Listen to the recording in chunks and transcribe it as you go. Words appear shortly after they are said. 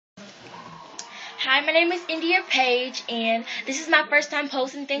Hi, my name is India Page, and this is my first time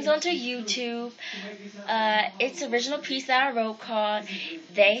posting things onto YouTube. It's an original piece that I wrote called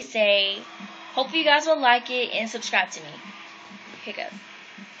They Say. Hopefully you guys will like it and subscribe to me. Here goes.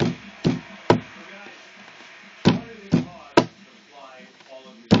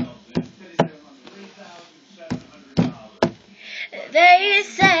 They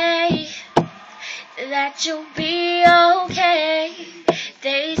say that you'll be okay.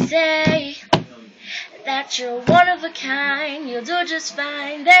 They say that you're one of a kind, you'll do just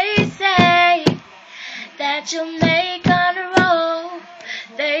fine. They say that you'll make on a roll.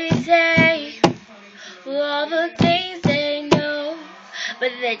 They say all the things they know,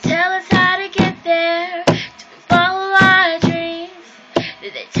 but they tell us how to get there. Do we follow our dreams?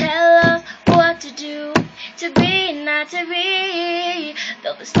 Do they tell us what to do? To be, not to be.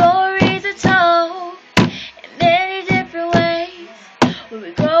 Though the stories are told in many different ways, when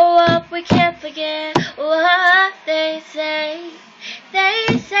we grow up we can't forget what they say. They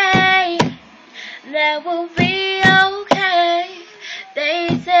say that we'll be okay.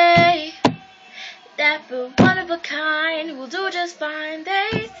 They say that we're one of a kind, we'll do just fine.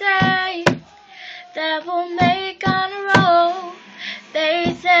 They say that we'll make on a roll.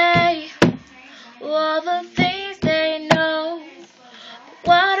 They say all the things they know.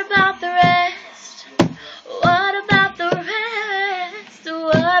 What about the rest? What about the rest?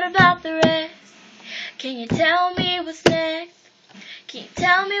 What about the rest? Can you tell me what's next? Can you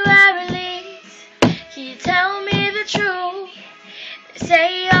tell me where it leads? Can you tell me the truth? They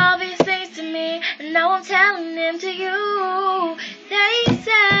say all these things to me, and now I'm telling them to you. They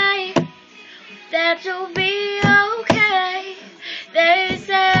say that you'll be okay. They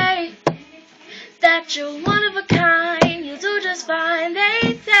say that you're one of a kind, you'll do just fine.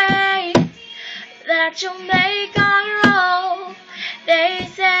 They say that you'll make on a roll. They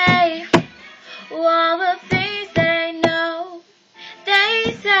say all the things they know.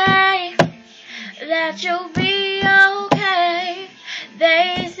 They say that you'll be okay.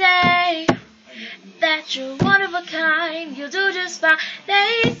 They say that you're one of a kind, you'll do just fine.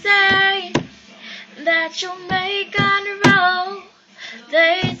 They say that you'll make on a roll.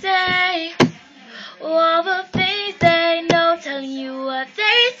 They say all the things they know, telling you what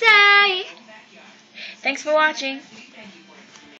they say. Thanks for watching.